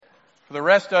For the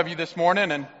rest of you this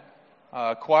morning, and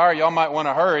choir, y'all might want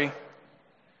to hurry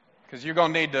because you're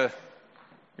going to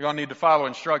need to follow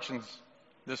instructions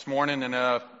this morning. And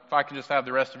if I can just have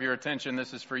the rest of your attention,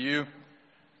 this is for you.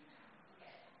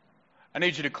 I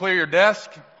need you to clear your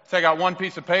desk, take out one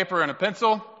piece of paper and a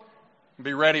pencil, and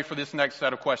be ready for this next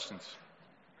set of questions.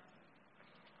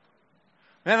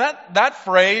 Man, that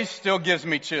phrase still gives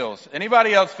me chills.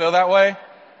 Anybody else feel that way?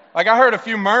 Like I heard a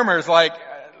few murmurs like,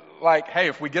 hey,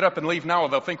 if we get up and leave now,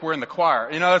 they'll think we're in the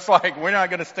choir. You know, it's like, we're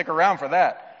not going to stick around for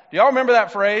that. Do y'all remember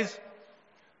that phrase?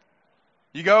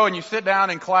 You go and you sit down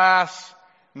in class,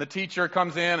 and the teacher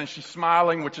comes in and she's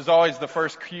smiling, which is always the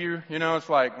first cue. You know, it's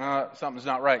like, something's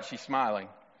not right. She's smiling.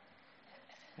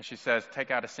 And she says,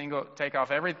 take everything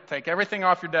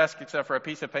off your desk except for a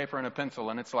piece of paper and a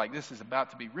pencil. And it's like, this is about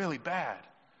to be really bad.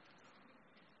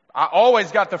 I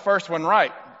always got the first one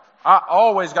right.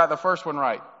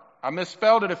 I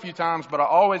misspelled it a few times, but I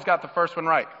always got the first one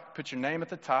right. Put your name at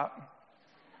the top.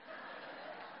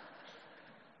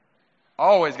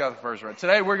 Always got the first right.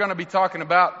 Today we're going to be talking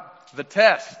about the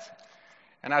test.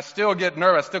 And I still get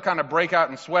nervous. I still kind of break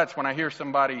out in sweats when I hear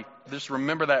somebody just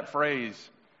remember that phrase.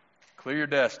 Clear your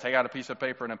desk, take out a piece of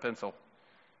paper and a pencil,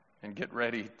 and get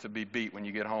ready to be beat when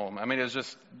you get home. I mean,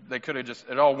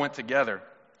 it all went together.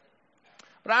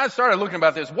 But I started looking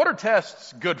about this. What are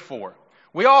tests good for?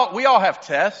 We all have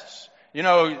tests. You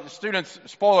know, students,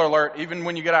 spoiler alert, even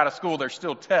when you get out of school, there's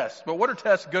still tests. But what are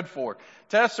tests good for?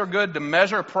 Tests are good to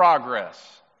measure progress.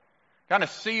 Kind of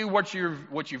see what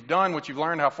you've done, what you've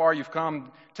learned, how far you've come.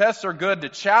 Tests are good to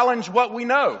challenge what we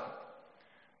know.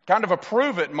 Kind of a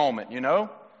prove it moment, you know.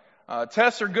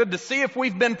 Tests are good to see if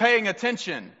we've been paying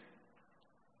attention.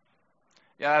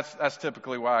 Yeah, that's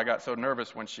typically why I got so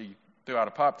nervous when she threw out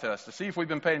a pop test, to see if we've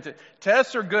been paying attention.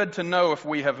 Tests are good to know if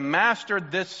we have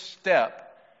mastered this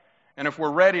step and if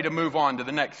we're ready to move on to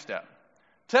the next step.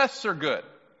 Tests are good.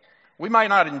 We might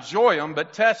not enjoy them,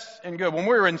 but tests are good. When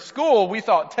we were in school, we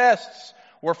thought tests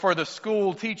were for the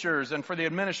school teachers and for the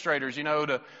administrators, you know,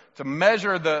 to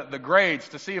measure the grades,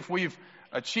 to see if we've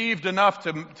achieved enough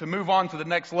to move on to the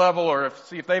next level, or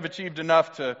see if they've achieved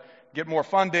enough to get more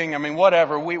funding. I mean,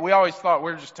 whatever. We always thought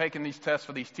we're just taking these tests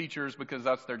for these teachers because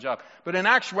that's their job. But in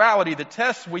actuality, the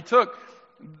tests we took,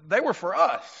 they were for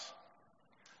us.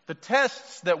 The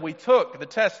tests that we took, the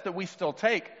tests that we still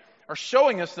take, are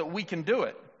showing us that we can do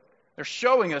it. They're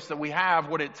showing us that we have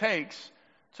what it takes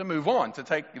to move on, to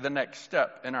take the next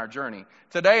step in our journey.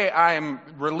 Today, I am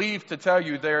relieved to tell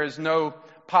you there is no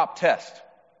pop test.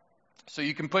 So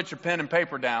you can put your pen and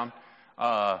paper down.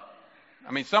 I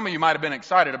mean, some of you might have been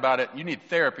excited about it. You need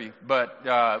therapy, but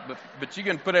you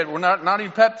can put it. We're not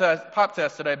even pop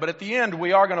test today. But at the end,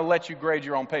 we are going to let you grade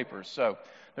your own papers. So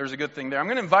there's a good thing there. I'm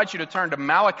going to invite you to turn to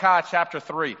Malachi chapter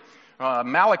 3.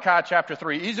 Malachi chapter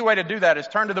 3. Easy way to do that is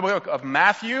turn to the book of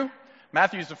Matthew.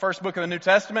 Matthew is the first book of the New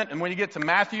Testament, and when you get to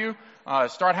Matthew,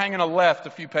 start hanging a left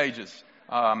a few pages.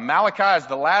 Malachi is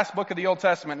the last book of the Old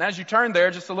Testament, and as you turn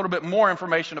there, just a little bit more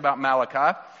information about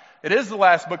Malachi. It is the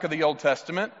last book of the Old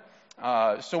Testament.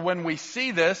 So when we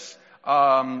see this,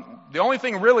 the only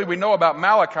thing really we know about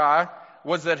Malachi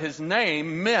was that his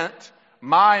name meant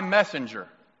my messenger.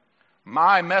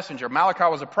 My messenger. Malachi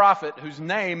was a prophet whose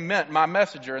name meant my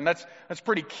messenger. And that's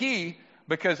pretty key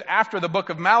because after the book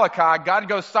of Malachi, God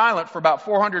goes silent for about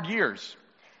 400 years.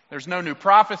 There's no new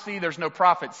prophecy. There's no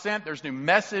prophet sent. There's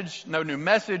no new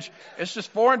message. It's just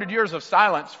 400 years of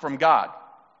silence from God.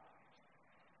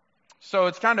 So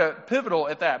it's kind of pivotal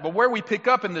at that. But where we pick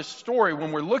up in this story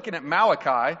when we're looking at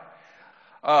Malachi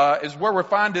is where we're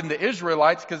finding the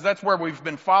Israelites, because that's where we've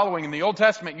been following in the Old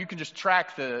Testament. You can just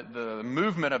track the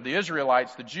movement of the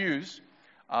Israelites, the Jews.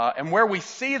 And where we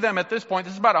see them at this point,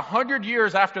 this is about 100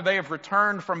 years after they have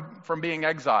returned from being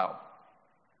exiled.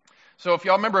 So if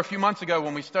y'all remember a few months ago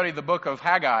when we studied the book of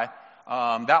Haggai,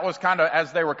 that was kind of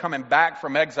as they were coming back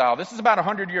from exile. This is about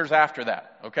 100 years after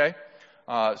that, okay?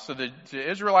 So the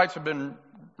Israelites have been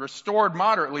restored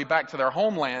moderately back to their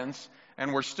homelands,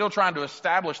 and we're still trying to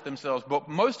establish themselves. But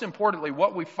most importantly,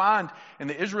 what we find in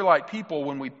the Israelite people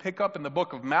when we pick up in the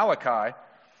book of Malachi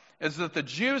is that the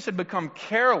Jews had become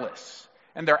careless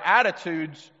in their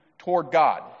attitudes toward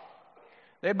God.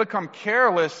 They'd become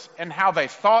careless in how they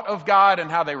thought of God and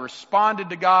how they responded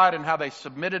to God and how they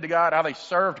submitted to God, how they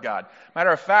served God.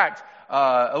 Matter of fact,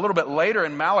 a little bit later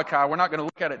in Malachi, we're not going to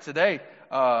look at it today,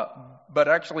 but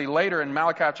actually later in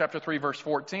Malachi chapter 3 verse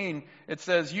 14, it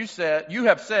says, you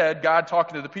have said, God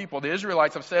talking to the people, the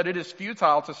Israelites have said, it is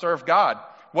futile to serve God.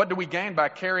 What do we gain by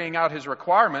carrying out his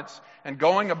requirements and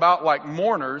going about like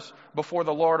mourners before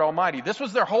the Lord Almighty? This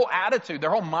was their whole attitude, their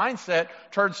whole mindset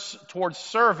towards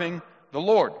serving the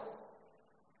Lord.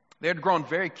 They had grown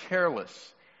very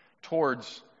careless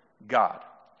towards God.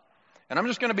 And I'm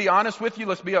just going to be honest with you.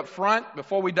 Let's be up front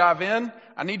before we dive in.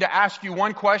 I need to ask you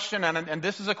one question, and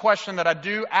this is a question that I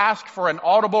do ask for an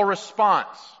audible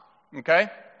response. Okay?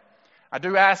 I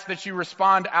do ask that you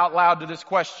respond out loud to this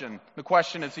question. The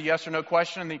question is a yes or no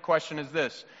question, and the question is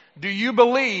this. Do you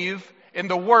believe in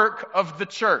the work of the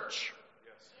church?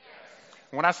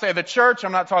 When I say the church,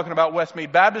 I'm not talking about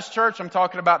Westmead Baptist Church. I'm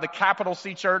talking about the capital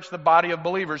C church, the body of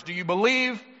believers. Do you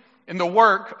believe in the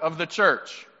work of the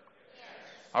church?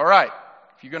 All right.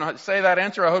 If you're going to say that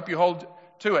answer, I hope you hold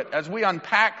to it. As we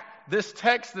unpack this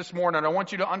text this morning, I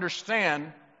want you to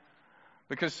understand,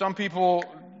 because some people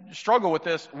struggle with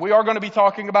this, we are going to be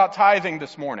talking about tithing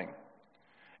this morning.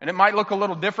 And it might look a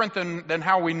little different than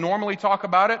how we normally talk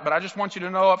about it, but I just want you to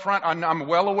know up front, I'm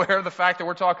well aware of the fact that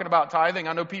we're talking about tithing.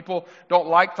 I know people don't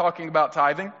like talking about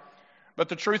tithing, but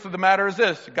the truth of the matter is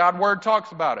this: God's Word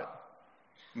talks about it.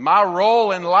 My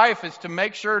role in life is to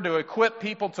make sure to equip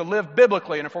people to live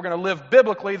biblically, and if we're going to live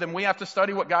biblically, then we have to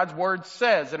study what God's Word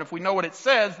says, and if we know what it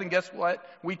says, then guess what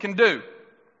we can do?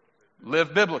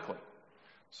 Live biblically.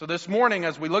 So this morning,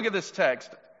 as we look at this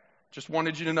text, just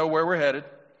wanted you to know where we're headed.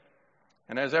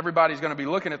 And as everybody's going to be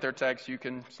looking at their text, you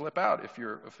can slip out if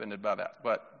you're offended by that.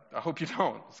 But I hope you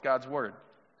don't. It's God's Word.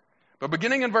 But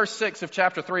beginning in verse 6 of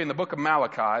chapter 3 in the book of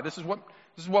Malachi, this is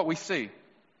what we see.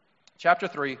 Chapter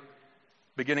 3,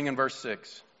 beginning in verse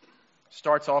 6,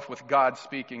 starts off with God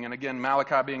speaking. And again,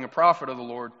 Malachi being a prophet of the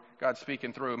Lord, God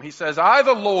speaking through him. He says, I,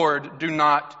 the Lord, do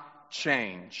not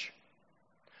change.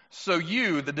 So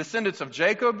you, the descendants of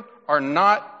Jacob, are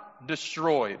not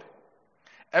destroyed.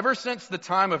 Ever since the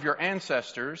time of your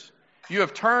ancestors, you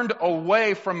have turned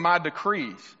away from my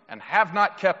decrees and have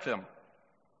not kept them.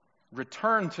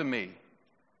 Return to me,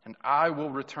 and I will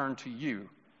return to you,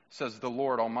 says the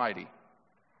Lord Almighty.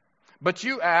 But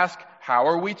you ask, how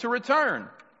are we to return?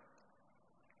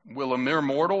 Will a mere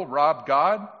mortal rob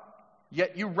God?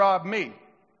 Yet you rob me.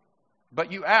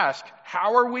 But you ask,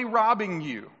 how are we robbing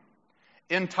you?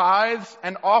 In tithes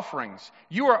and offerings,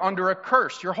 you are under a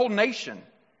curse, your whole nation,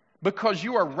 because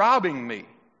you are robbing me.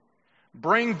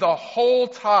 Bring the whole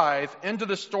tithe into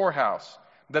the storehouse,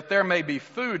 that there may be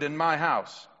food in my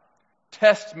house.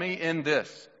 Test me in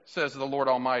this, says the Lord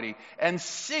Almighty, and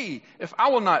see if I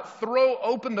will not throw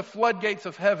open the floodgates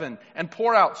of heaven and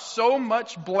pour out so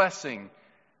much blessing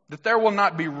that there will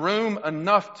not be room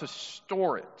enough to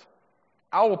store it.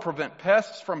 I will prevent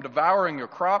pests from devouring your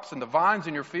crops, and the vines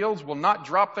in your fields will not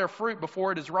drop their fruit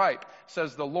before it is ripe,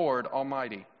 says the Lord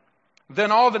Almighty.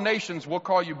 Then all the nations will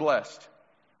call you blessed,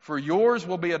 for yours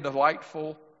will be a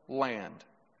delightful land,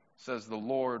 says the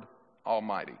Lord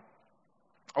Almighty.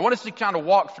 I want us to kind of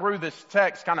walk through this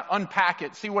text, kind of unpack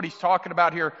it, see what he's talking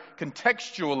about here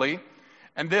contextually,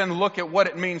 and then look at what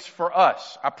it means for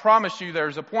us. I promise you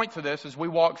there's a point to this as we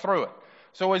walk through it.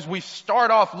 So as we start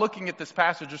off looking at this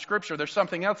passage of Scripture, there's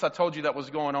something else I told you that was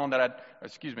going on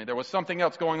there was something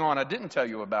else going on I didn't tell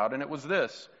you about, and it was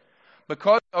this.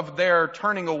 Because of their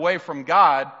turning away from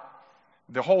God,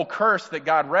 the whole curse that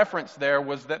God referenced there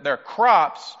was that their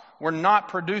crops were not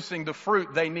producing the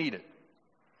fruit they needed.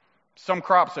 Some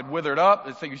crops had withered up.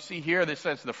 As you see here, this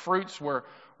says the fruits were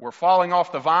falling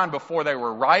off the vine before they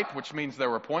were ripe, which means they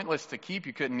were pointless to keep.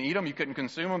 You couldn't eat them. You couldn't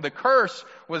consume them. The curse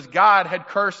was God had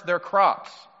cursed their crops.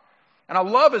 And I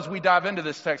love, as we dive into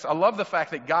this text, I love the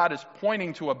fact that God is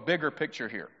pointing to a bigger picture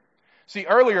here. See,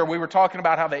 earlier we were talking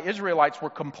about how the Israelites were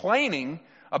complaining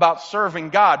about serving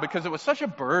God because it was such a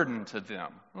burden to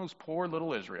them. Those poor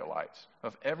little Israelites,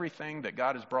 of everything that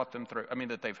God has brought them through,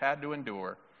 that they've had to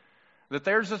endure, that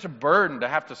there's such a burden to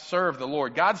have to serve the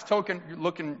Lord. God's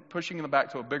pushing them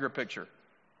back to a bigger picture.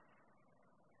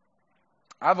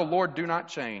 I, the Lord, do not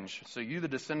change, so you, the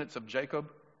descendants of Jacob,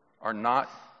 are not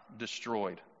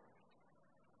destroyed.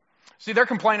 See, they're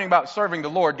complaining about serving the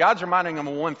Lord. God's reminding them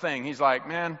of one thing. He's like,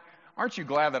 man, aren't you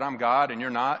glad that I'm God and you're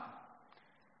not?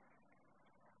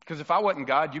 Because if I wasn't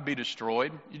God, you'd be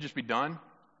destroyed. You'd just be done.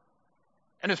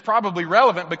 And it's probably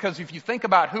relevant because if you think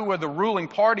about who were the ruling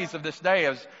parties of this day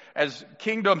as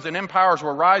kingdoms and empires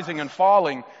were rising and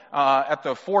falling at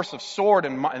the force of sword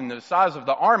and the size of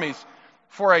the armies,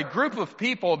 for a group of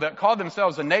people that called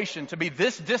themselves a nation to be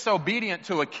this disobedient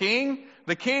to a king,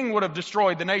 the king would have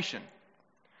destroyed the nation.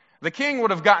 The king would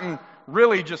have gotten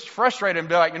really just frustrated and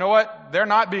be like, you know what? They're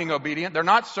not being obedient. They're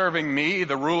not serving me,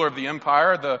 the ruler of the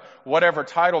empire, the whatever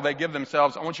title they give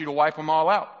themselves. I want you to wipe them all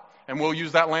out. And we'll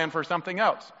use that land for something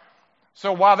else.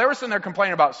 So while they were sitting there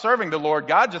complaining about serving the Lord,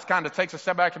 God just kind of takes a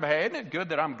step back and says, hey, isn't it good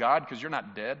that I'm God because you're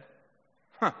not dead?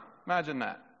 Imagine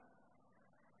that.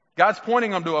 God's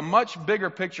pointing them to a much bigger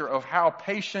picture of how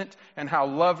patient and how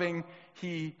loving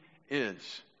He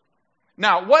is.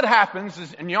 Now, what happens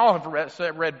is, and y'all have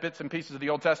read bits and pieces of the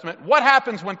Old Testament, what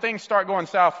happens when things start going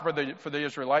south for the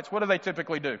Israelites? What do they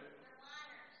typically do?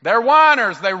 They're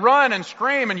whiners. They run and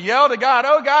scream and yell to God,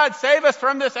 oh God, save us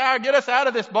from this hour, get us out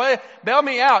of this, bail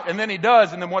me out. And then he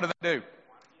does, and then what do?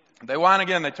 They whine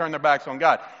again, they turn their backs on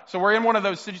God. So we're in one of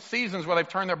those seasons where they've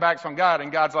turned their backs on God,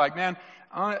 and God's like, man,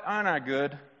 I'm not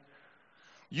good.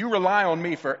 You rely on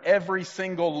me for every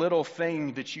single little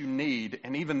thing that you need,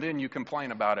 and even then you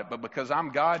complain about it. But because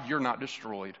I'm God, you're not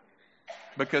destroyed.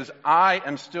 Because I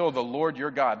am still the Lord your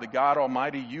God, the God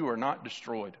Almighty, you are not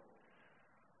destroyed.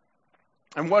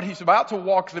 And what he's about to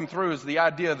walk them through is the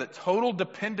idea that total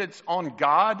dependence on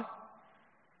God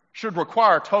should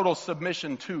require total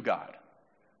submission to God.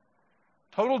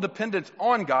 Total dependence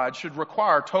on God should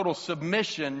require total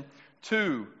submission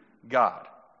to God.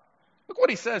 Look what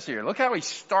he says here. Look how he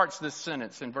starts this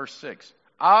sentence in verse 6.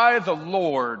 I, the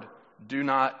Lord, do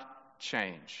not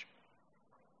change.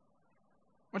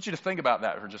 I want you to think about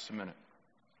that for just a minute.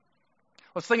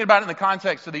 Let's think about it in the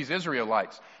context of these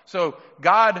Israelites. So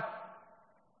God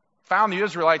found the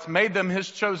Israelites, made them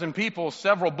his chosen people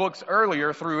several books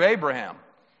earlier through Abraham.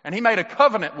 And he made a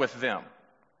covenant with them.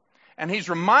 And he's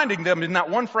reminding them in that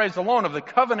one phrase alone of the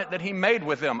covenant that he made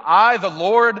with them. I, the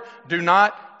Lord, do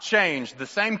not change. The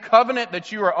same covenant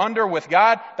that you are under with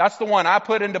God, that's the one I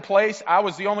put into place. I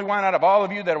was the only one out of all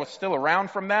of you that was still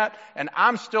around from that. And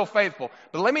I'm still faithful.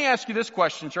 But let me ask you this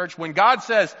question, church. When God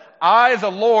says, I, the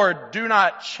Lord, do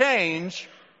not change,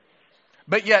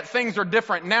 but yet things are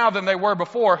different now than they were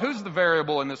before, who's the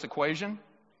variable in this equation?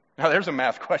 Now there's a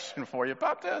math question for you.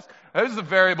 Pop this. Who's the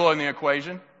variable in the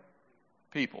equation?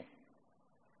 People.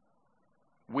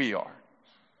 We are.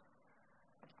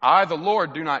 I, the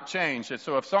Lord, do not change. And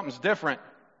so if something's different,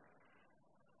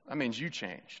 that means you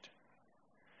changed.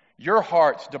 Your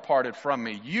heart's departed from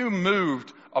me. You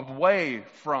moved away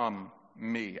from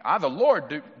me. I, the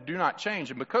Lord, do not change.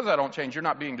 And because I don't change, you're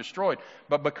not being destroyed.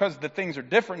 But because the things are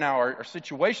different now, our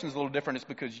situation's a little different, it's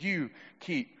because you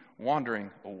keep wandering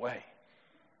away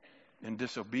in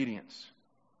disobedience.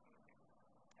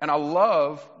 And I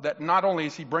love that not only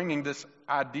is he bringing this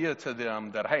idea to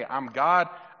them that, hey, I'm God,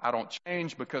 I don't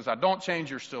change. Because I don't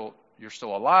change, you're still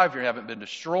alive, you haven't been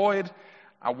destroyed.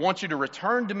 I want you to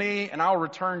return to me, and I'll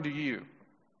return to you.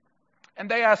 And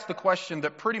they asked the question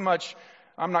that pretty much,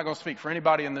 I'm not going to speak for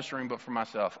anybody in this room but for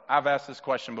myself. I've asked this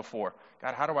question before.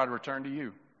 God, how do I return to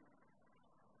you?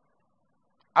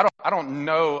 I don't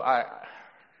know.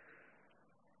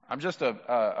 I'm just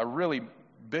a really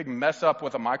big mess up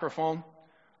with a microphone.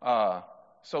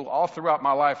 So all throughout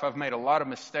my life, I've made a lot of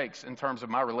mistakes in terms of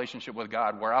my relationship with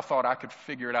God where I thought I could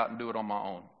figure it out and do it on my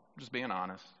own. Just being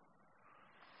honest.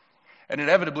 And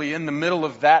inevitably, in the middle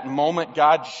of that moment,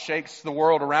 God shakes the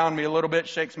world around me a little bit,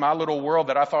 shakes my little world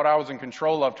that I thought I was in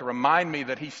control of to remind me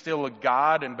that he's still a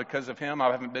God, and because of him,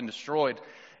 I haven't been destroyed.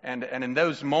 And in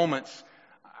those moments,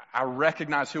 I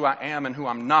recognize who I am and who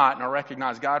I'm not, and I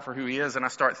recognize God for who he is, and I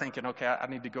start thinking, okay,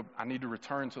 I need to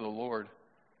return to the Lord.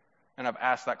 And I've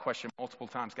asked that question multiple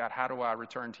times. God, how do I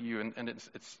return to you? And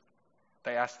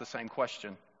they ask the same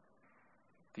question.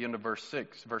 At the end of verse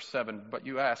 7, but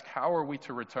you ask, how are we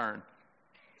to return?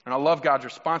 And I love God's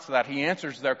response to that. He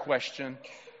answers their question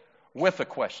with a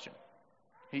question.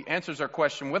 He answers their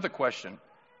question with a question.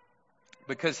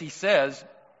 Because he says,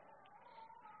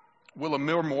 will a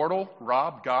mere mortal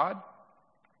rob God?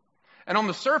 And on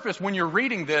the surface, when you're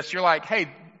reading this, you're like, hey,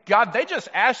 God, they just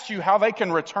asked you how they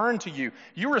can return to you.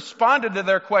 You responded to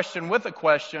their question with a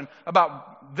question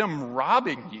about them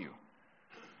robbing you.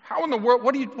 How in the world,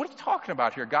 what are you talking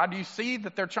about here, God? Do you see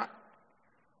that they're trying?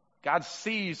 God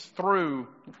sees through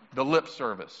the lip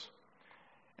service.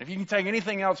 If you can take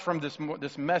anything else from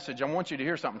this message, I want you to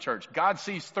hear something, church. God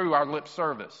sees through our lip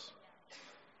service.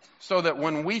 So that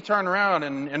when we turn around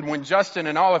and when Justin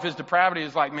and all of his depravity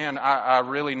is like, man, I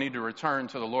really need to return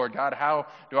to the Lord. God, how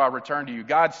do I return to you?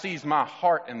 God sees my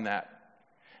heart in that.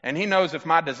 And he knows if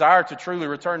my desire to truly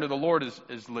return to the Lord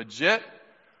is legit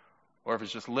or if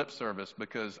it's just lip service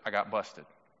because I got busted.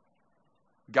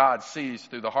 God sees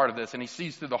through the heart of this, and he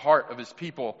sees through the heart of his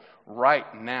people right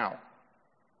now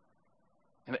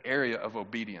in the area of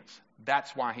obedience.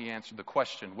 That's why he answered the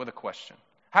question with a question.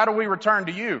 How do we return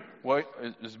to you? Well,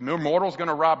 is mere mortals going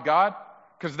to rob God?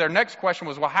 Because their next question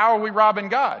was, well, how are we robbing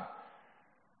God?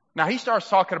 Now, he starts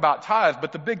talking about tithe,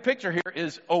 but the big picture here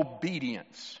is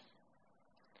obedience,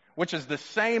 which is the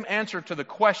same answer to the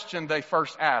question they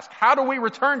first asked. How do we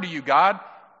return to you, God?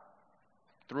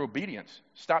 Through obedience.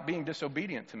 Stop being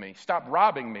disobedient to me. Stop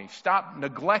robbing me. Stop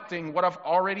neglecting what I've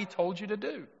already told you to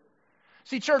do.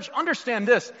 See, church, understand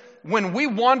this. When we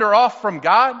wander off from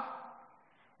God,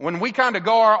 When we kind of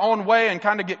go our own way and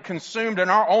kind of get consumed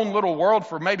in our own little world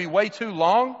for maybe way too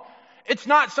long, it's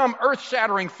not some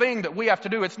earth-shattering thing that we have to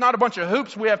do. It's not a bunch of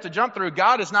hoops we have to jump through.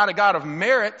 God is not a God of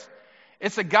merit.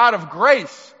 It's a God of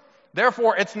grace.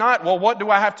 Therefore, it's not, well, what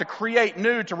do I have to create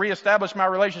new to reestablish my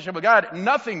relationship with God?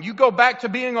 Nothing. You go back to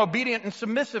being obedient and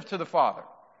submissive to the Father.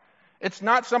 It's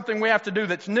not something we have to do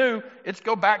that's new. It's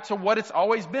go back to what it's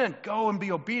always been. Go and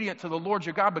be obedient to the Lord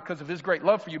your God because of His great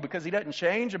love for you, because He doesn't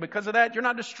change, and because of that, you're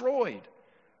not destroyed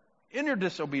in your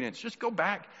disobedience. Just go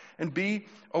back and be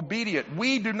obedient.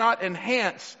 We do not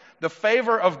enhance the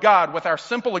favor of God with our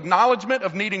simple acknowledgement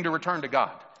of needing to return to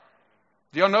God.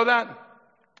 Do y'all know that?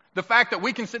 The fact that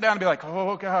we can sit down and be like,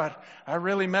 oh God, I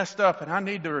really messed up and I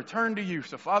need to return to you.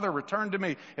 So Father, return to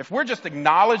me. If we're just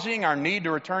acknowledging our need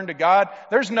to return to God,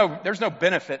 there's no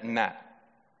benefit in that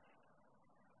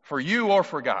for you or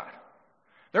for God.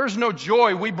 There's no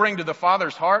joy we bring to the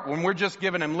Father's heart when we're just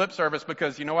giving Him lip service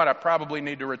because, you know what, I probably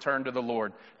need to return to the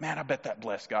Lord. Man, I bet that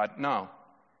blessed God. No.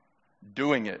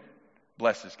 Doing it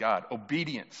blesses God.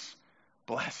 Obedience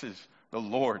blesses the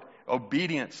Lord.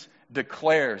 Obedience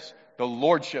declares the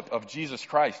lordship of Jesus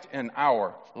Christ in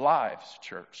our lives,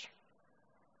 church.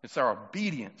 It's our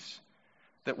obedience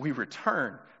that we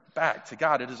return back to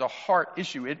God. It is a heart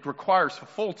issue. It requires a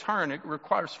full turn. It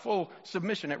requires full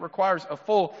submission. It requires a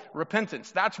full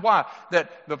repentance. That's why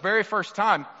that the very first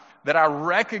time that I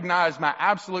recognized my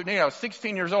absolute need, I was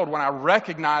 16 years old when I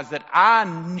recognized that I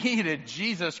needed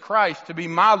Jesus Christ to be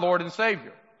my Lord and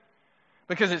Savior.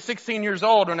 Because at 16 years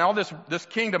old, when all this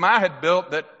kingdom I had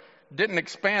built that didn't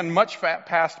expand much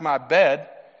past my bed,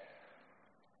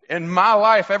 in my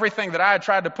life, everything that I had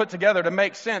tried to put together to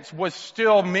make sense was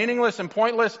still meaningless and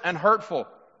pointless and hurtful.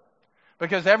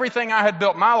 Because everything I had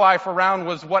built my life around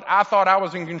was what I thought I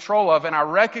was in control of, and I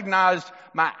recognized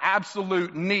my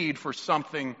absolute need for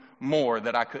something more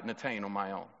that I couldn't attain on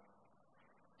my own.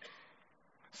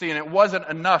 See, and it wasn't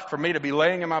enough for me to be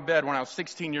laying in my bed when I was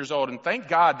 16 years old. And thank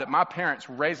God that my parents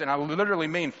raised, and I literally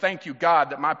mean thank you, God,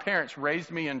 that my parents raised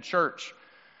me in church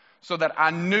so that I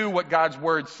knew what God's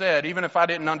Word said. Even if I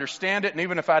didn't understand it and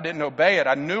even if I didn't obey it,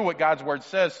 I knew what God's Word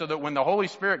says so that when the Holy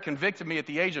Spirit convicted me at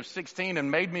the age of 16 and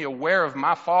made me aware of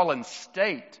my fallen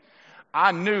state,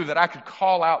 I knew that I could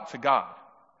call out to God.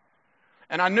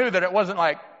 And I knew that it wasn't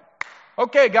like,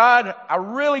 okay, God, I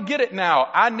really get it now.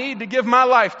 I need to give my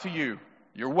life to you.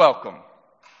 You're welcome.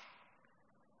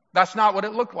 That's not what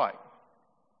it looked like.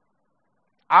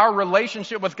 Our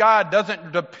relationship with God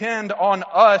doesn't depend on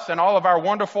us and all of our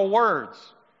wonderful words.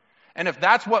 And if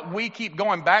that's what we keep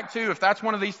going back to, if that's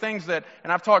one of these things that,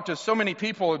 and I've talked to so many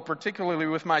people, particularly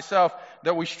with myself,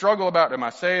 that we struggle about, am I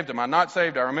saved? Am I not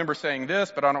saved? I remember saying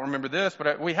this, but I don't remember this.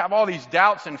 But we have all these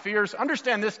doubts and fears.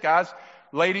 Understand this, guys,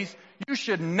 ladies, you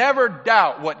should never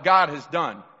doubt what God has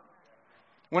done.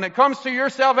 When it comes to your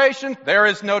salvation, there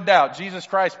is no doubt. Jesus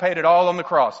Christ paid it all on the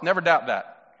cross. Never doubt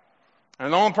that.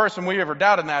 And the only person we ever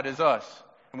doubted that is us.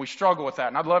 And we struggle with that.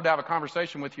 And I'd love to have a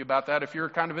conversation with you about that if you're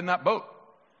kind of in that boat.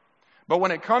 But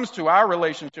when it comes to our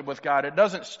relationship with God, it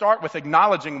doesn't start with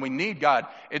acknowledging we need God.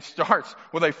 It starts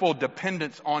with a full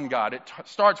dependence on God. It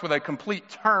starts with a complete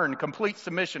turn, complete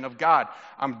submission of God.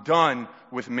 I'm done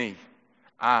with me.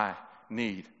 I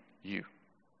need you.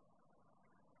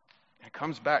 It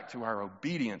comes back to our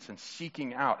obedience and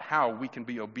seeking out how we can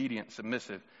be obedient,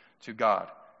 submissive to God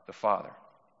the Father.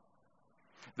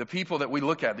 The people that we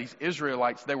look at, these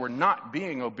Israelites, they were not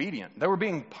being obedient. They were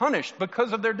being punished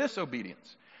because of their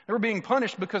disobedience. They were being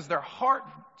punished because their hearts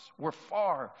were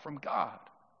far from God.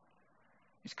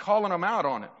 He's calling them out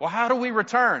on it. Well, how do we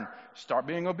return? Start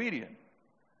being obedient.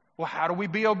 Well, how do we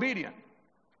be obedient?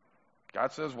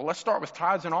 God says, well, let's start with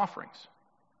tithes and offerings.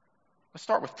 Let's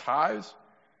start with tithes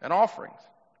and offerings.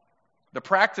 The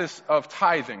practice of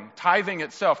tithing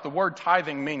itself, the word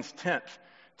tithing means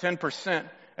 10%.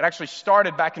 It actually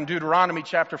started back in Deuteronomy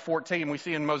chapter 14. We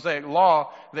see in Mosaic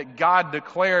law that God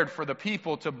declared for the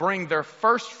people to bring their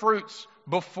first fruits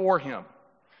before Him,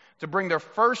 to bring their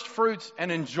first fruits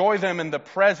and enjoy them in the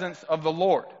presence of the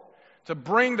Lord, to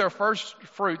bring their first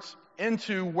fruits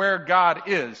into where God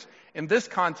is. In this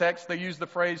context, they use the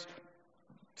phrase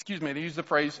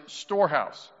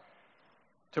storehouse.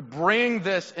 To bring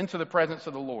this into the presence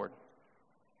of the Lord.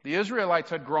 The Israelites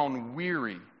had grown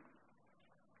weary.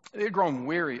 They had grown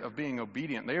weary of being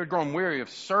obedient. They had grown weary of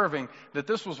serving, that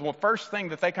this was the first thing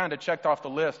that they kind of checked off the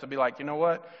list to be like, you know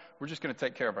what? We're just going to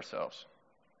take care of ourselves.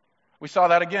 We saw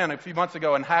that again a few months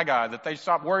ago in Haggai, that they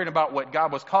stopped worrying about what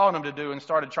God was calling them to do and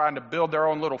started trying to build their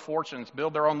own little fortunes,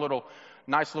 build their own little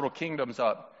nice little kingdoms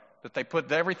up. That they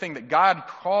put everything that God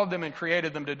called them and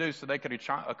created them to do so they could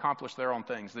accomplish their own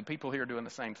things. The people here are doing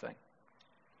the same thing.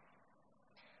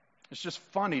 It's just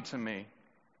funny to me.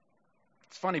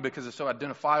 It's funny because it's so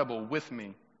identifiable with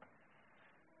me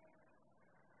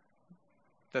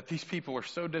that these people are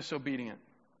so disobedient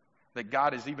that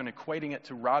God is even equating it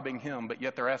to robbing him, but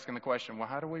yet they're asking the question, well,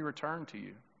 how do we return to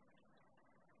you?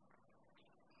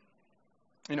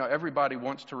 You know, everybody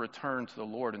wants to return to the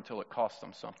Lord until it costs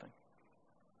them something.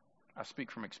 I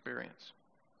speak from experience.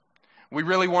 We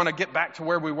really want to get back to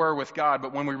where we were with God,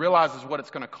 but when we realize what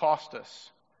it's going to cost us,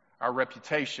 our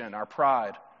reputation, our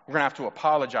pride, we're going to have to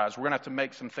apologize. We're going to have to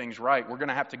make some things right. We're going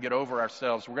to have to get over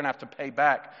ourselves. We're going to have to pay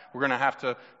back. We're going to have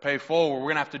to pay forward. We're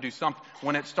going to have to do something.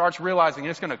 When it starts realizing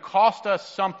it's going to cost us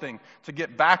something to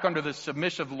get back under the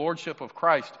submissive lordship of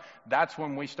Christ, that's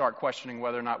when we start questioning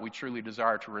whether or not we truly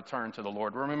desire to return to the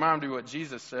Lord. Remind you what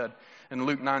Jesus said in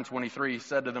Luke 9:23. He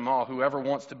said to them all, whoever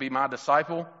wants to be my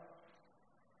disciple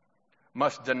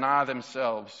must deny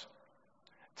themselves,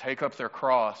 take up their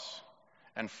cross,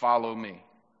 and follow me.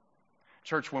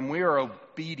 Church, when we are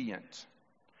obedient,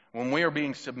 when we are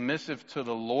being submissive to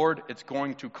the Lord, it's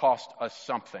going to cost us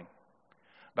something.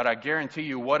 But I guarantee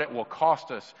you what it will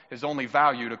cost us is only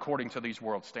valued according to these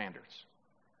world standards.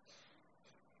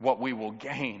 What we will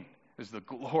gain is the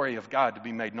glory of God to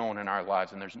be made known in our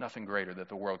lives, and there's nothing greater that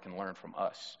the world can learn from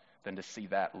us than to see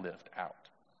that lived out.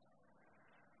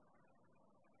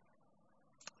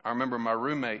 I remember my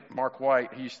roommate, Mark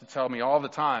White, he used to tell me all the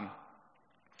time,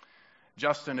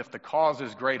 Justin, if the cause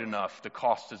is great enough, the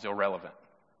cost is irrelevant.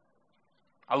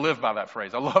 I live by that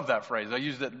phrase. I love that phrase. I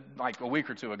used it like a week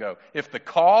or two ago. If the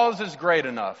cause is great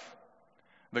enough,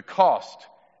 the cost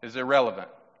is irrelevant.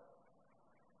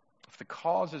 If the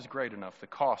cause is great enough, the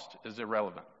cost is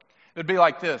irrelevant. It'd be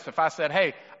like this. If I said,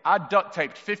 hey, I duct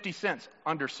taped 50 cents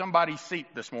under somebody's seat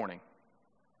this morning.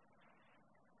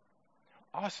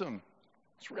 Awesome.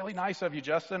 It's really nice of you,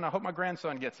 Justin. I hope my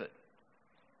grandson gets it.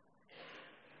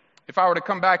 If I were to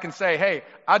come back and say, hey,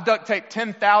 I duct taped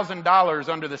 $10,000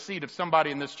 under the seat of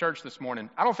somebody in this church this morning,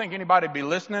 I don't think anybody would be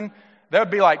listening. There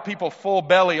would be like people full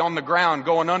belly on the ground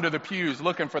going under the pews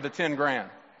looking for the 10 grand.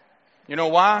 You know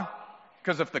why?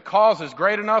 Because if the cause is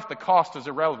great enough, the cost is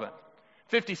irrelevant.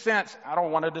 50 cents, I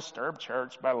don't want to disturb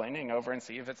church by leaning over and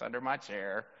see if it's under my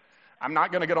chair. I'm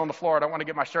not going to get on the floor. I don't want to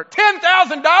get my shirt.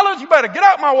 $10,000? You better get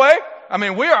out my way. I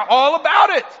mean, we are all about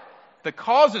it. The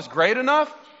cause is great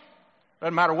enough.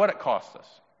 Doesn't matter what it costs us.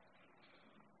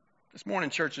 This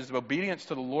morning, church, is obedience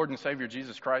to the Lord and Savior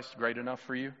Jesus Christ great enough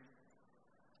for you?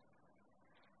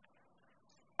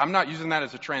 I'm not using that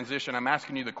as a transition. I'm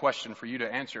asking you the question for you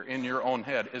to answer in your own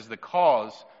head. Is the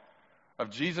cause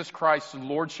of Jesus Christ's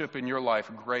lordship in your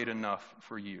life great enough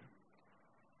for you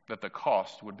that the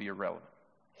cost would be irrelevant?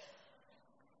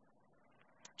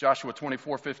 Joshua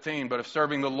 24:15, but if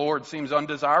serving the Lord seems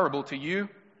undesirable to you,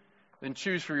 then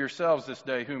choose for yourselves this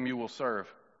day whom you will serve,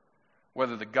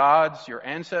 whether the gods your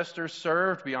ancestors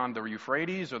served beyond the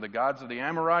Euphrates or the gods of the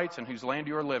Amorites in whose land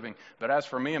you are living. But as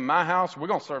for me and my house, we're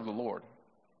going to serve the Lord.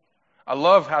 I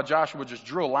love how Joshua just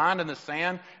drew a line in the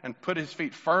sand and put his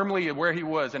feet firmly where he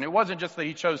was. And it wasn't just that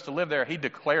he chose to live there. He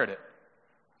declared it.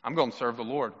 I'm going to serve the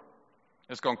Lord.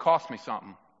 It's going to cost me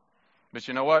something. But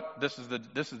you know what? This is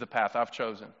the path I've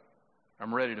chosen.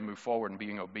 I'm ready to move forward and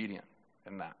being obedient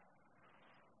in that.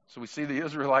 So we see the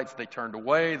Israelites, they turned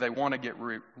away. They want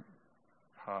to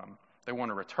they want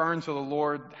to return to the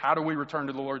Lord. How do we return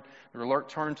to the Lord? We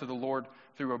return to the Lord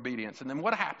through obedience. And then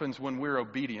what happens when we're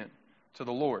obedient to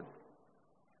the Lord?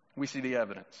 We see the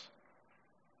evidence.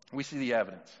 We see the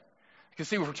evidence. You can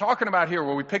see what we're talking about here,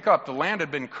 where we pick up the land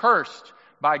had been cursed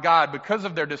by God because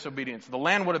of their disobedience. The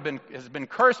land has been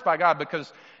cursed by God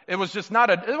because it was just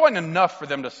it wasn't enough for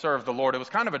them to serve the Lord. It was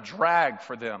kind of a drag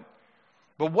for them.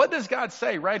 But what does God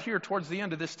say right here towards the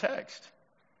end of this text?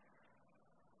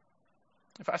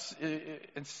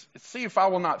 See if I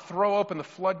will not throw open the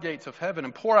floodgates of heaven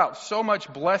and pour out so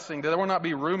much blessing that there will not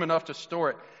be room enough to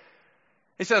store it.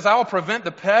 He says, I will prevent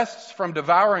the pests from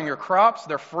devouring your crops,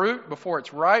 their fruit, before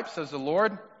it's ripe, says the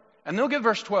Lord. And then look at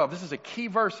verse 12. This is a key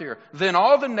verse here. Then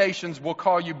all the nations will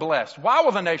call you blessed. Why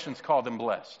will the nations call them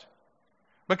blessed?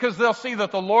 Because they'll see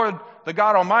that the Lord, the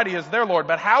God Almighty, is their Lord.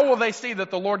 But how will they see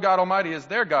that the Lord God Almighty is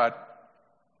their God?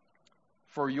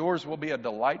 For yours will be a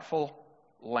delightful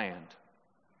land.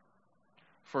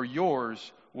 For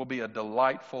yours will be a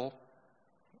delightful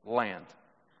land.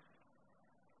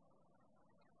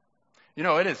 You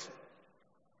know, it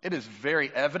is very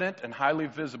evident and highly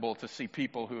visible to see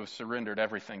people who have surrendered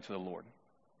everything to the Lord.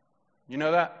 You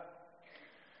know that?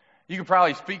 You could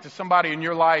probably speak to somebody in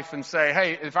your life and say,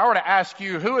 hey, if I were to ask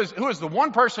you, who is the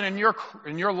one person in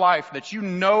your life that you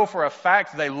know for a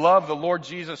fact they love the Lord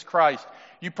Jesus Christ,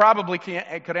 you probably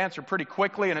could answer pretty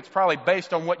quickly, and it's probably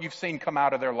based on what you've seen come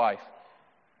out of their life.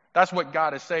 That's what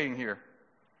God is saying here.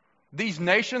 These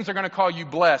nations are going to call you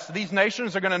blessed. These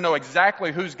nations are going to know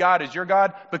exactly whose God is your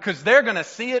God because they're going to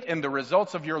see it in the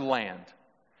results of your land.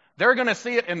 They're going to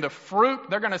see it in the fruit.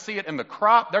 They're going to see it in the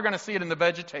crop. They're going to see it in the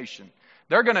vegetation.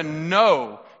 They're going to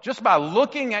know just by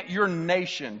looking at your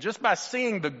nation, just by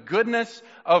seeing the goodness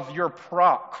of your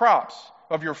crops,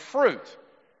 of your fruit,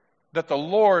 that the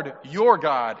Lord your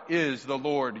God is the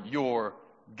Lord your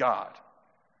God.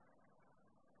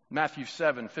 Matthew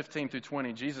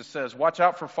 7:15-20, Jesus says, "Watch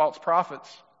out for false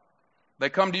prophets. They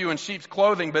come to you in sheep's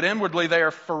clothing, but inwardly they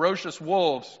are ferocious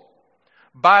wolves.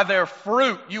 By their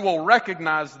fruit you will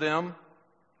recognize them.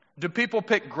 Do people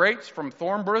pick grapes from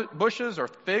thorn bushes or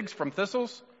figs from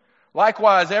thistles?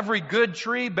 Likewise, every good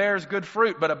tree bears good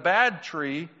fruit, but a bad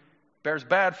tree bears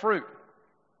bad fruit.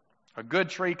 A good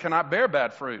tree cannot bear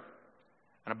bad fruit,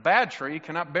 and a bad tree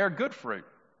cannot bear good fruit.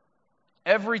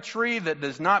 Every tree that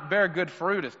does not bear good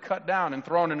fruit is cut down and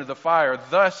thrown into the fire.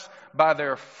 Thus, by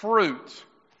their fruit,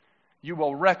 you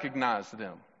will recognize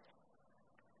them."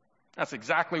 That's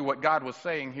exactly what God was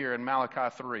saying here in Malachi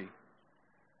 3.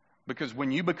 Because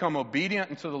when you become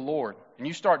obedient unto the Lord, and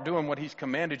you start doing what He's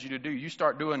commanded you to do, you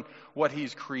start doing what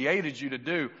He's created you to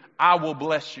do, I will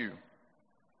bless you.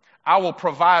 I will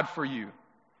provide for you.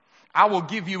 I will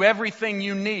give you everything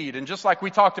you need. And just like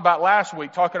we talked about last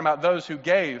week, talking about those who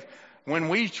gave, when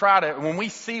we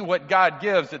see what God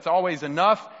gives, it's always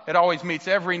enough, it always meets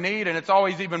every need, and it's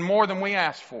always even more than we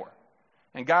ask for.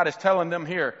 And God is telling them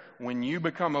here, when you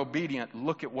become obedient,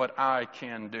 look at what I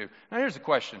can do. Now here's the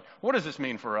question. What does this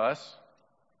mean for us?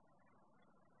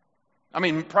 I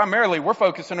mean, primarily we're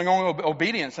focusing on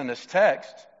obedience in this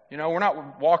text. You know, we're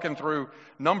not walking through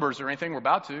numbers or anything. We're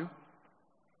about to.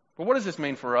 But what does this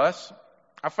mean for us?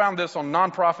 I found this on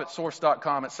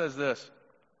nonprofitsource.com. It says this: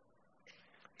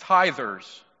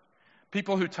 tithers,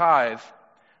 people who tithe,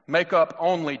 make up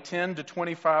only 10 to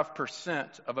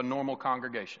 25% of a normal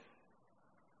congregation.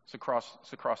 It's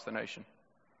across the nation.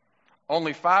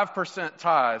 Only 5%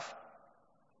 tithe.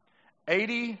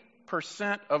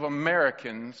 80% of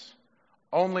Americans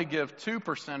only give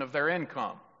 2% of their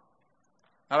income.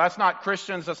 Now that's not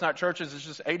Christians, that's not churches, it's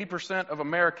just 80% of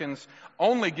Americans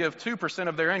only give 2%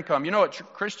 of their income. You know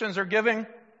what Christians are giving?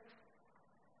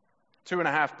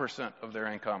 2.5% of their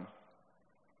income.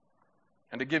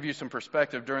 And to give you some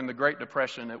perspective, during the Great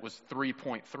Depression, it was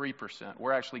 3.3%.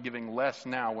 We're actually giving less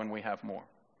now when we have more.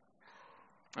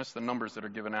 That's the numbers that are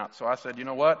given out. So I said, you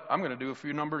know what? I'm going to do a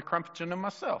few number crunching them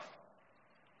myself.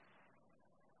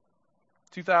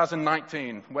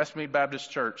 2019, Westmead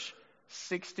Baptist Church,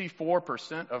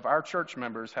 64% of our church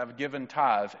members have given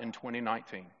tithe in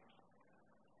 2019.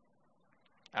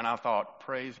 And I thought,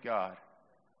 praise God.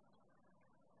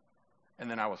 And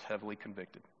then I was heavily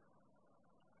convicted.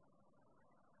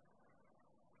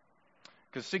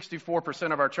 Because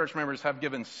 64% of our church members have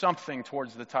given something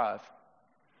towards the tithe.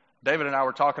 David and I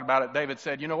were talking about it. David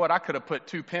said, you know what? I could have put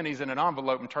 2 pennies in an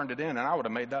envelope and turned it in, and I would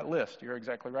have made that list. You're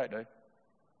exactly right, Dave.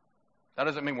 That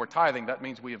doesn't mean we're tithing. That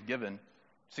means we have given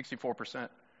 64%.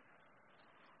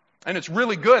 And it's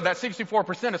really good. That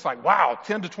 64%, it's like, wow,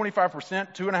 10 to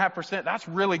 25%, 2.5%. That's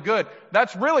really good.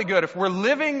 That's really good if we're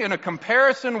living in a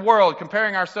comparison world,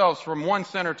 comparing ourselves from one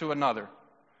center to another.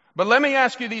 But let me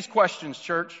ask you these questions,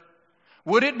 church.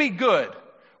 Would it be good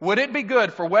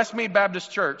for Westmead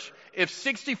Baptist Church if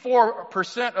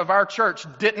 64% of our church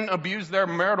didn't abuse their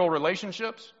marital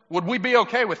relationships? Would we be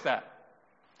okay with that?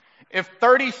 If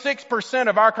 36%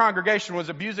 of our congregation was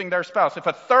abusing their spouse, if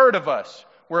a third of us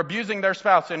were abusing their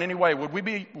spouse in any way, would we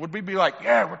be like,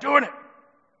 yeah, we're doing it.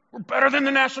 We're better than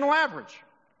the national average?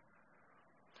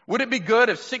 Would it be good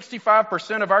if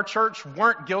 65% of our church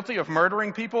weren't guilty of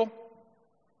murdering people?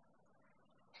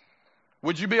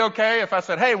 Would you be okay if I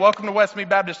said, hey, welcome to Westmead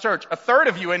Baptist Church. A third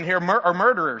of you in here are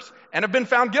murderers and have been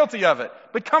found guilty of it.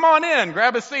 But come on in,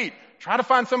 grab a seat. Try to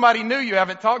find somebody new you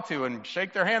haven't talked to and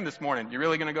shake their hand this morning. You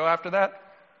really going to go after that?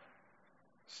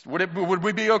 Would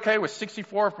we be okay with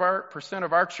 64%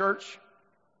 of our church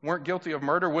weren't guilty of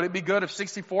murder? Would it be good if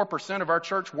 64% of our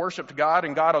church worshiped God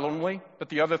and God only, but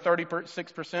the other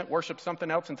 36% worshiped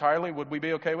something else entirely? Would we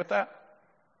be okay with that?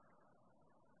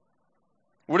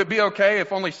 Would it be okay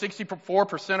if only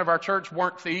 64% of our church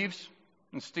weren't thieves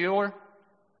and stealers?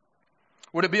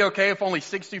 Would it be okay if only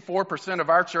 64% of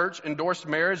our church endorsed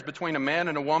marriage between a man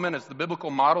and a woman as the biblical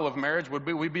model of marriage? Would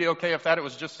we be okay if it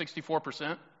was just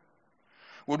 64%?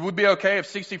 Would we be okay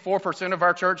if 64% of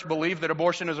our church believed that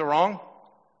abortion is wrong?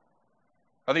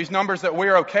 Are these numbers that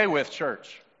we're okay with,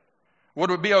 church?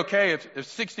 Would it be okay if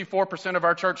 64% of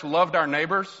our church loved our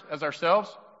neighbors as ourselves?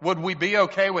 Would we be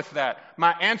okay with that?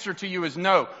 My answer to you is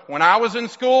no. When I was in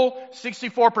school,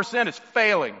 64% is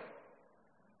failing.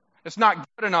 It's not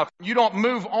good enough. You don't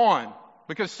move on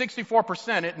because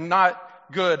 64% is not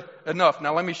good enough.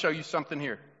 Now let me show you something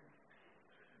here.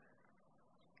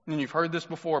 And you've heard this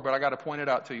before, but I got to point it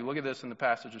out to you. Look at this in the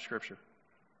passage of Scripture.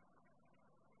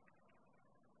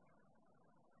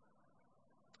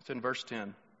 It's in verse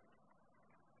 10.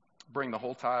 Bring the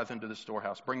whole tithe into the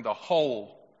storehouse. Bring the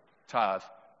whole tithe.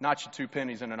 Not your 2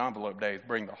 pennies in an envelope, Dave.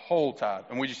 Bring the whole tithe.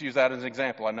 And we just use that as an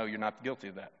example. I know you're not guilty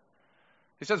of that.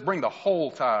 He says, bring the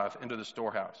whole tithe into the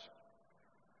storehouse.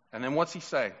 And then what's he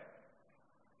say?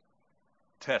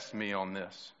 Test me on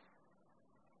this.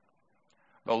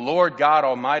 The Lord God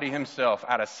Almighty himself,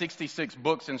 out of 66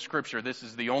 books in Scripture, this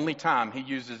is the only time he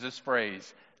uses this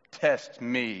phrase, test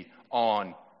me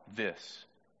on this.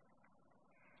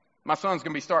 My son's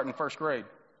going to be starting first grade.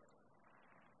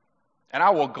 And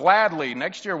I will gladly,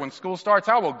 next year when school starts,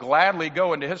 I will gladly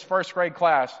go into his first grade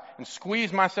class and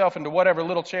squeeze myself into whatever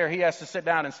little chair he has to sit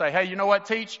down and say, hey, you know what,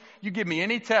 teach? You give me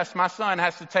any test my son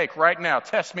has to take right now.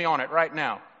 Test me on it right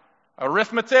now.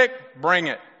 Arithmetic, bring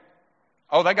it.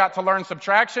 Oh, they got to learn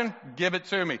subtraction? Give it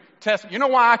to me. Test. You know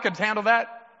why I could handle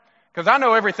that? Because I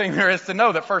know everything there is to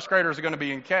know that first graders are going to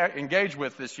be engaged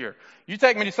with this year. You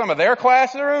take me to some of their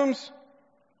classrooms,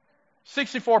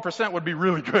 64% would be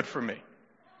really good for me.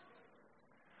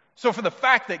 So for the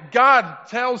fact that God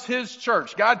tells his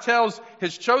church, God tells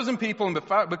his chosen people,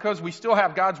 and because we still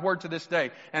have God's word to this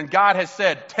day, and God has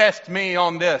said, test me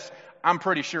on this, I'm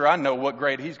pretty sure I know what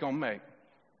grade he's going to make.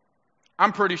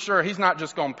 I'm pretty sure he's not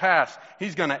just going to pass,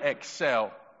 he's going to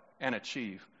excel and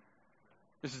achieve.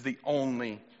 This is the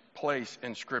only place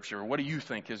in Scripture. What do you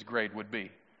think his grade would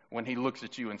be when he looks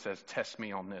at you and says, test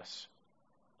me on this?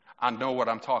 I know what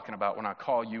I'm talking about when I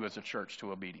call you as a church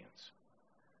to obedience.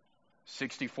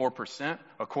 64%,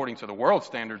 according to the world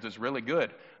standards, is really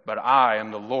good. But I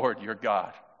am the Lord your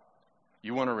God.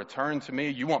 You want to return to me?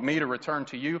 You want me to return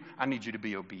to you? I need you to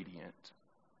be obedient.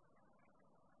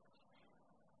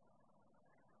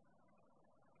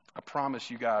 I promise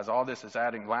you guys, all this is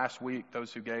adding last week,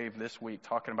 those who gave this week,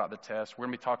 talking about the test. We're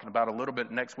going to be talking about a little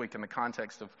bit next week in the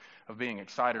context of being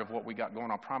excited of what we got going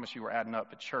on. I promise you we're adding up.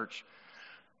 But church,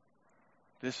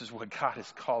 this is what God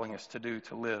is calling us to do,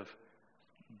 to live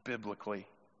biblically.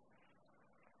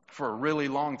 For a really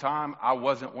long time, I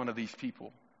wasn't one of these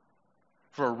people.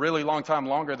 For a really long time,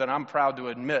 longer than I'm proud to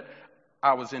admit,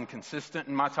 I was inconsistent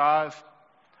in my tithe.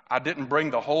 I didn't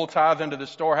bring the whole tithe into the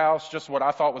storehouse, just what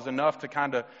I thought was enough to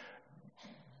kind of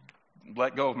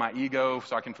let go of my ego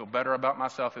so I can feel better about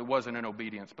myself. It wasn't in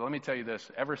obedience. But let me tell you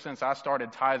this, ever since I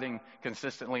started tithing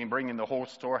consistently and bringing the whole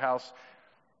storehouse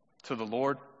to the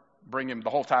Lord, bringing the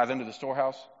whole tithe into the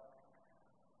storehouse,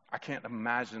 I can't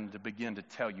imagine to begin to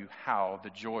tell you how the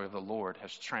joy of the Lord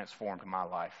has transformed my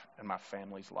life and my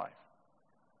family's life.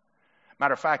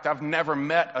 Matter of fact, I've never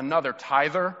met another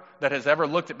tither that has ever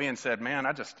looked at me and said, man,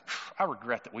 I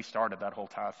regret that we started that whole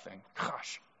tithe thing.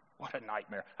 Gosh, what a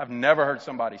nightmare. I've never heard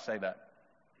somebody say that.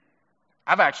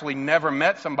 I've actually never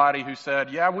met somebody who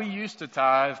said, yeah, we used to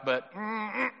tithe, but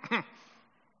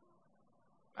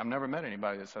I've never met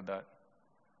anybody that said that.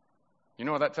 You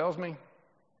know what that tells me? It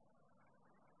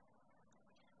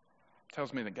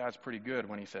tells me that God's pretty good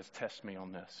when he says, test me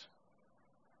on this.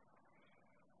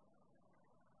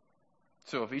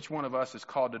 So if each one of us is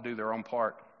called to do their own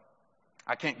part,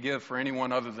 I can't give for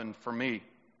anyone other than for me.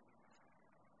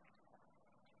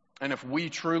 And if we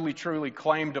truly, truly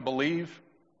claim to believe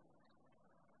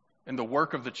in the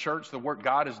work of the church, the work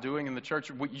God is doing in the church,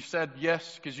 you said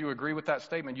yes because you agree with that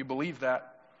statement, you believe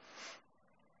that.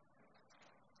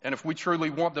 And if we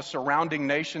truly want the surrounding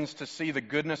nations to see the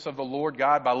goodness of the Lord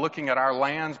God by looking at our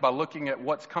lands, by looking at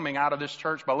what's coming out of this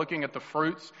church, by looking at the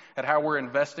fruits, at how we're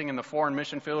investing in the foreign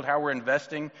mission field, how we're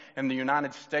investing in the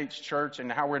United States church,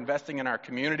 and how we're investing in our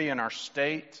community and our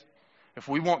state, if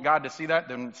we want God to see that,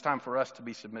 then it's time for us to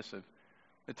be submissive.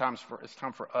 It's time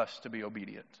for us to be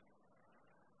obedient.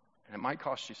 And it might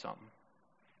cost you something,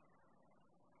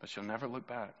 but you'll never look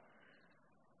back.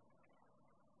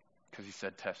 Because he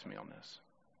said, test me on this.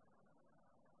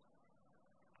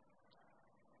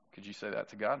 Could you say that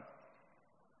to God?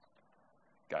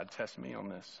 God, test me on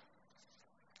this.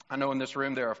 I know in this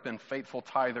room there have been faithful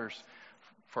tithers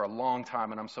for a long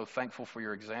time, and I'm so thankful for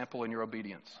your example and your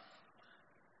obedience.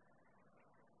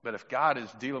 But if God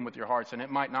is dealing with your hearts, and it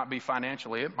might not be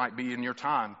financially, it might be in your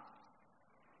time.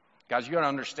 Guys, you got to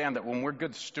understand that when we're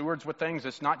good stewards with things,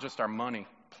 it's not just our money.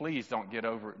 Please don't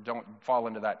fall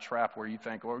into that trap where you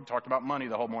think, well, we talked about money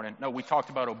the whole morning. No, we talked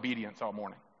about obedience all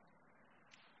morning.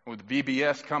 With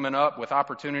VBS coming up, with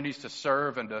opportunities to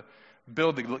serve and to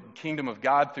build the kingdom of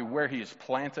God through where He has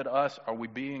planted us? Are we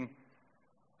being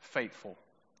faithful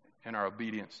in our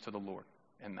obedience to the Lord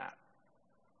in that?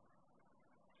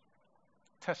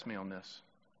 Test me on this.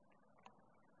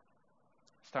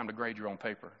 It's time to grade your own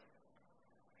paper.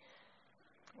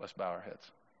 Let's bow our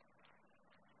heads.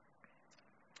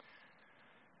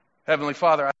 Heavenly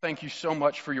Father, I thank you so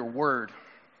much for your word.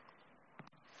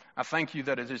 I thank you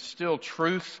that it is still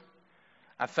truth.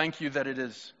 I thank you that it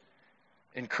is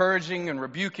encouraging and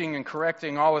rebuking and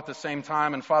correcting all at the same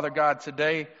time. And Father God,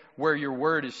 today, where your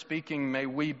word is speaking, may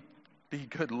we be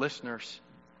good listeners.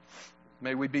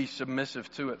 May we be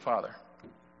submissive to it, Father.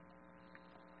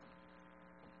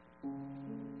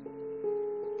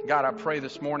 God, I pray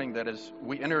this morning that as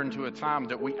we enter into a time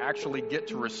that we actually get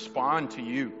to respond to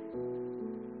you.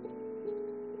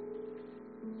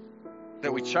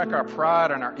 That we check our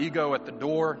pride and our ego at the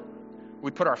door.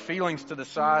 We put our feelings to the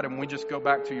side and we just go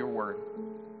back to your word.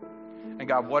 And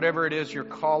God, whatever it is you're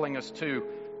calling us to,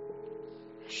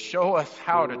 show us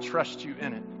how to trust you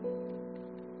in it.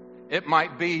 It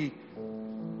might be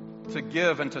to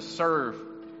give and to serve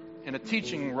in a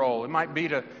teaching role. It might be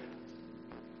to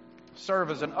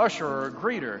serve as an usher or a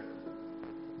greeter.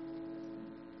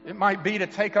 It might be to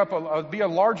take up be a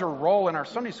larger role in our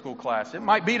Sunday school class. It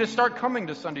might be to start coming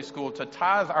to Sunday school, to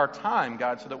tithe our time,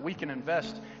 God, so that we can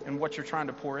invest in what you're trying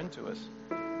to pour into us.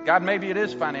 God, maybe it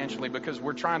is financially because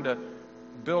we're trying to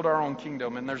build our own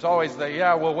kingdom. And there's always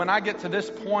when I get to this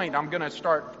point, I'm going to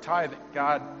start tithing.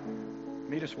 God,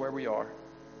 meet us where we are.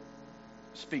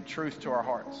 Speak truth to our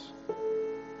hearts.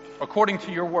 According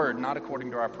to your word, not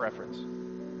according to our preference.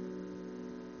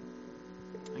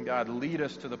 And God, lead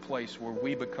us to the place where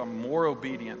we become more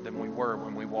obedient than we were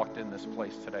when we walked in this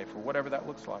place today, for whatever that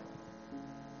looks like.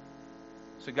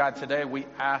 So God, today we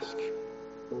ask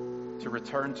to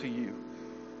return to you.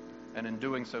 And in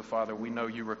doing so, Father, we know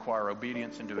you require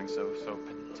obedience in doing so. So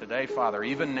today, Father,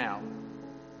 even now,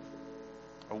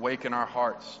 awaken our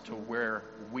hearts to where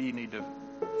we need to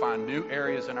find new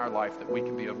areas in our life that we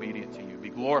can be obedient to you. Be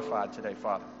glorified today,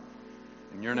 Father.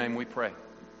 In your name we pray.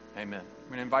 Amen. I'm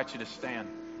going to invite you to stand.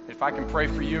 If I can pray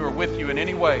for you or with you in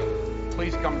any way,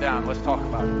 please come down. Let's talk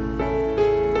about it.